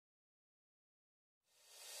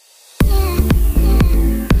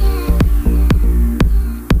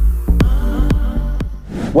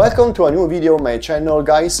Welcome to a new video on my channel,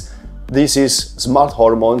 guys. This is Smart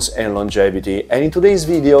Hormones and Longevity, and in today's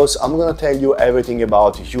videos I'm gonna tell you everything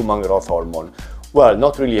about human growth hormone. Well,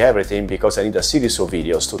 not really everything, because I need a series of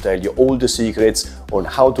videos to tell you all the secrets on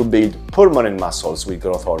how to build permanent muscles with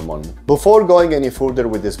growth hormone. Before going any further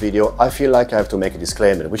with this video, I feel like I have to make a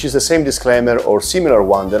disclaimer, which is the same disclaimer or similar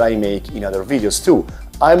one that I make in other videos too.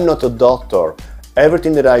 I'm not a doctor.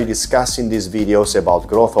 Everything that I discuss in these videos about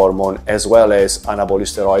growth hormone, as well as anabolic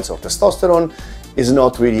steroids or testosterone, is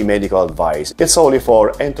not really medical advice. It's only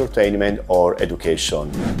for entertainment or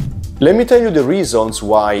education. Let me tell you the reasons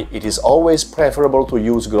why it is always preferable to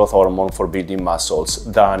use growth hormone for building muscles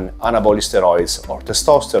than anabolic steroids or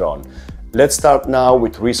testosterone. Let's start now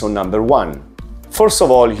with reason number one. First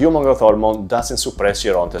of all, human growth hormone doesn't suppress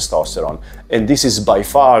your own testosterone, and this is by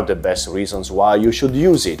far the best reasons why you should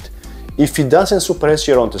use it. If it doesn't suppress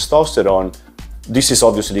your own testosterone, this is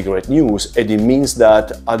obviously great news, and it means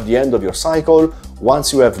that at the end of your cycle,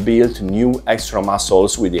 once you have built new extra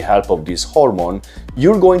muscles with the help of this hormone,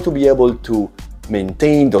 you're going to be able to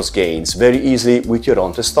maintain those gains very easily with your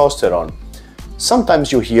own testosterone.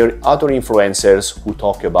 Sometimes you hear other influencers who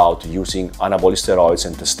talk about using anabolic steroids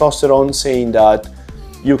and testosterone, saying that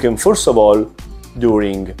you can, first of all,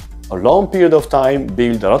 during a long period of time,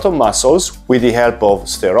 build a lot of muscles with the help of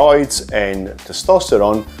steroids and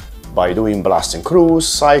testosterone by doing blast and cruise,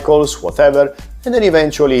 cycles, whatever, and then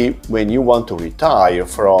eventually when you want to retire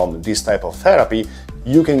from this type of therapy,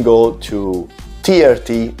 you can go to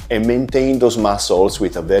TRT and maintain those muscles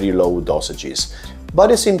with a very low dosages. By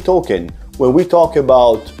the same token, when we talk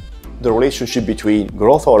about the relationship between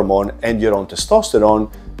growth hormone and your own testosterone,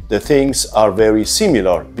 the things are very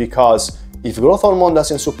similar, because if growth hormone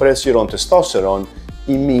doesn't suppress your own testosterone,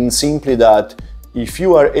 it means simply that if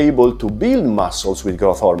you are able to build muscles with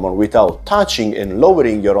growth hormone without touching and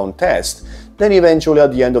lowering your own test, then eventually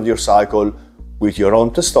at the end of your cycle, with your own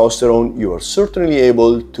testosterone, you are certainly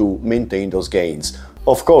able to maintain those gains.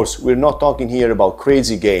 Of course, we're not talking here about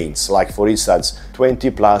crazy gains, like for instance 20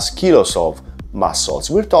 plus kilos of muscles.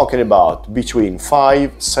 We're talking about between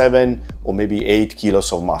 5, 7 or maybe 8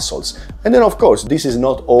 kilos of muscles. And then of course, this is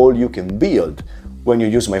not all you can build. When you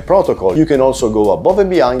use my protocol, you can also go above and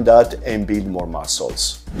beyond that and build more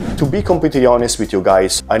muscles. To be completely honest with you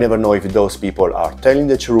guys, I never know if those people are telling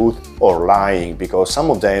the truth or lying, because some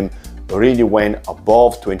of them really went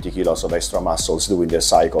above 20 kilos of extra muscles during their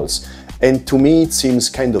cycles. And to me, it seems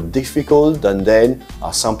kind of difficult, and then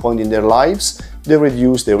at some point in their lives, they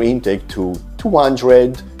reduce their intake to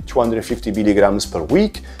 200, 250 milligrams per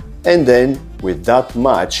week, and then with that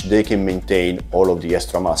much, they can maintain all of the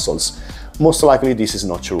extra muscles. Most likely this is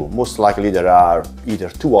not true. Most likely there are either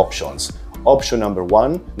two options. Option number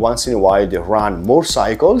one, once in a while they run more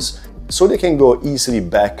cycles so they can go easily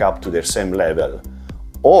back up to their same level.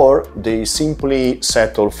 Or they simply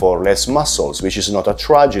settle for less muscles, which is not a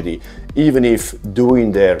tragedy. Even if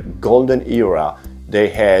during their golden era they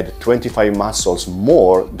had 25 muscles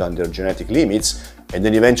more than their genetic limits, and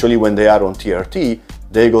then eventually when they are on TRT,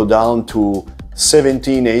 they go down to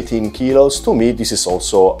 17, 18 kilos. To me, this is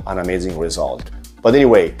also an amazing result. But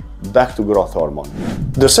anyway, back to growth hormone.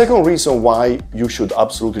 The second reason why you should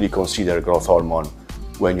absolutely consider growth hormone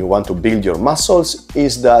when you want to build your muscles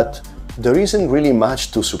is that there isn't really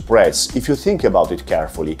much to suppress if you think about it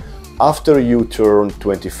carefully. After you turn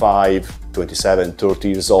 25, 27, 30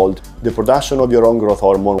 years old, the production of your own growth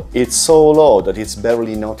hormone is so low that it's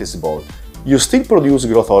barely noticeable. You still produce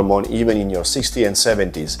growth hormone even in your 60s and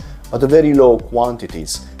 70s, but at very low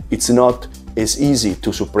quantities. It's not as easy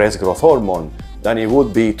to suppress growth hormone than it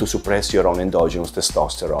would be to suppress your own endogenous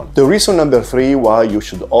testosterone. The reason number three why you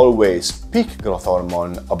should always pick growth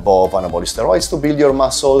hormone above anabolic steroids to build your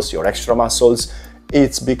muscles, your extra muscles,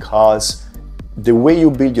 it's because the way you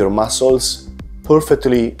build your muscles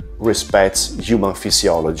perfectly respects human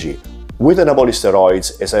physiology. With anabolic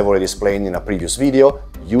steroids, as I've already explained in a previous video,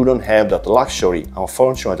 you don't have that luxury,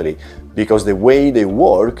 unfortunately, because the way they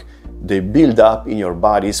work, they build up in your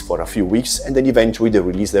bodies for a few weeks and then eventually they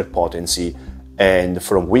release their potency. And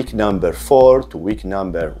from week number 4 to week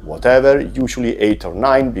number whatever, usually 8 or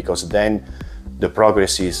 9, because then the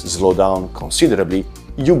progress is slowed down considerably,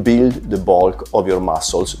 you build the bulk of your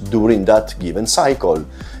muscles during that given cycle.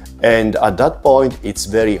 And at that point, it's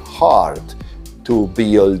very hard to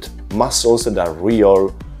build muscles that are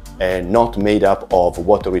real and not made up of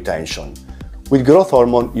water retention. With growth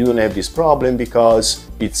hormone, you don't have this problem because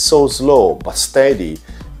it's so slow but steady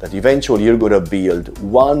that eventually you're going to build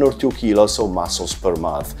 1 or 2 kilos of muscles per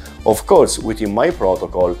month. Of course, within my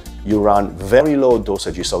protocol, you run very low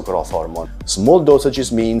dosages of growth hormone. Small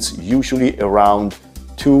dosages means usually around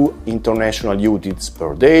 2 international units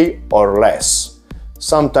per day or less.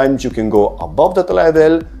 Sometimes you can go above that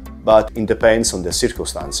level, but it depends on the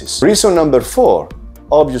circumstances. Reason number 4,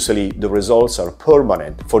 obviously the results are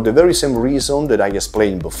permanent for the very same reason that I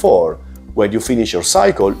explained before. When you finish your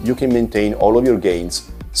cycle, you can maintain all of your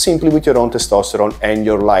gains simply with your own testosterone and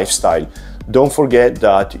your lifestyle. Don't forget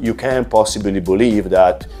that you can't possibly believe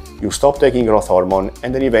that you stop taking growth hormone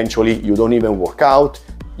and then eventually you don't even work out,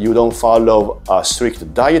 you don't follow a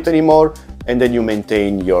strict diet anymore, and then you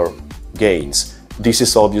maintain your gains. This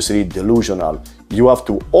is obviously delusional. You have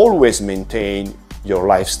to always maintain your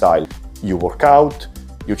lifestyle. You work out,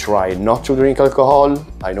 you try not to drink alcohol.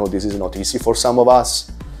 I know this is not easy for some of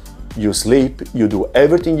us. You sleep, you do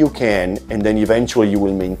everything you can, and then eventually you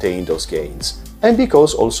will maintain those gains. And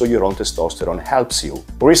because also your own testosterone helps you.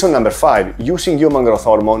 Reason number 5, using human growth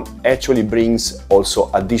hormone actually brings also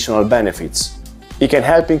additional benefits. It can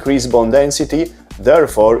help increase bone density,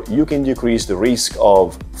 therefore you can decrease the risk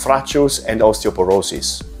of fractures and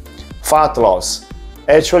osteoporosis. Fat loss.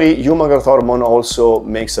 Actually, human growth hormone also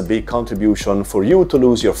makes a big contribution for you to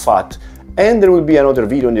lose your fat, and there will be another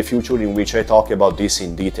video in the future in which I talk about this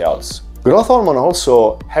in details. Growth hormone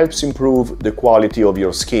also helps improve the quality of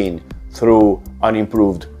your skin through an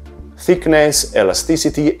improved thickness,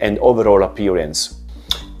 elasticity, and overall appearance.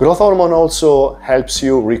 Growth hormone also helps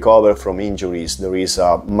you recover from injuries. There is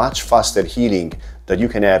a much faster healing that you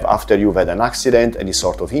can have after you've had an accident, any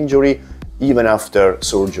sort of injury, even after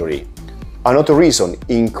surgery. Another reason,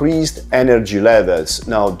 increased energy levels.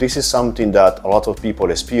 Now, this is something that a lot of people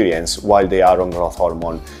experience while they are on growth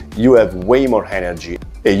hormone. You have way more energy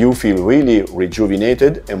and you feel really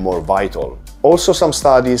rejuvenated and more vital. Also, some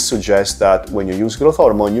studies suggest that when you use growth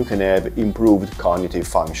hormone, you can have improved cognitive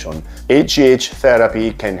function. HGH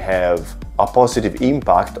therapy can have a positive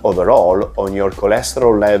impact overall on your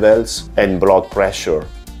cholesterol levels and blood pressure.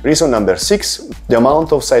 Reason number 6, the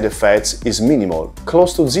amount of side effects is minimal,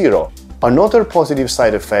 close to zero. Another positive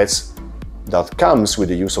side effects that comes with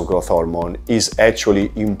the use of growth hormone is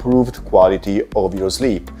actually improved quality of your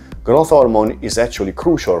sleep. Growth hormone is actually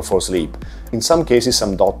crucial for sleep. In some cases,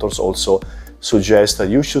 some doctors also suggest that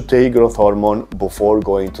you should take growth hormone before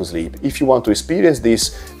going to sleep if you want to experience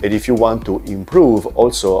this and if you want to improve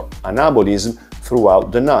also anabolism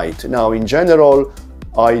throughout the night. Now, in general,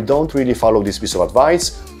 I don't really follow this piece of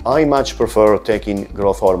advice. I much prefer taking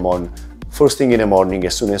growth hormone first thing in the morning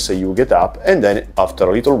as soon as you get up, and then after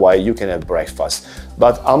a little while you can have breakfast.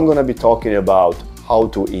 But I'm gonna be talking about how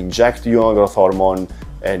to inject human growth hormone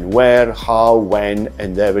and where, how, when,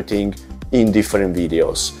 and everything in different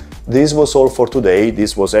videos. This was all for today.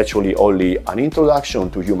 This was actually only an introduction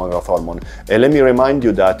to human growth hormone. And let me remind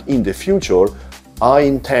you that in the future, I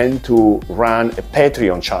intend to run a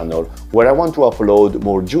Patreon channel where I want to upload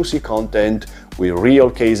more juicy content with real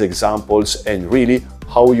case examples and really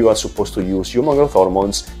how you are supposed to use human growth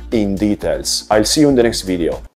hormones in details. I'll see you in the next video.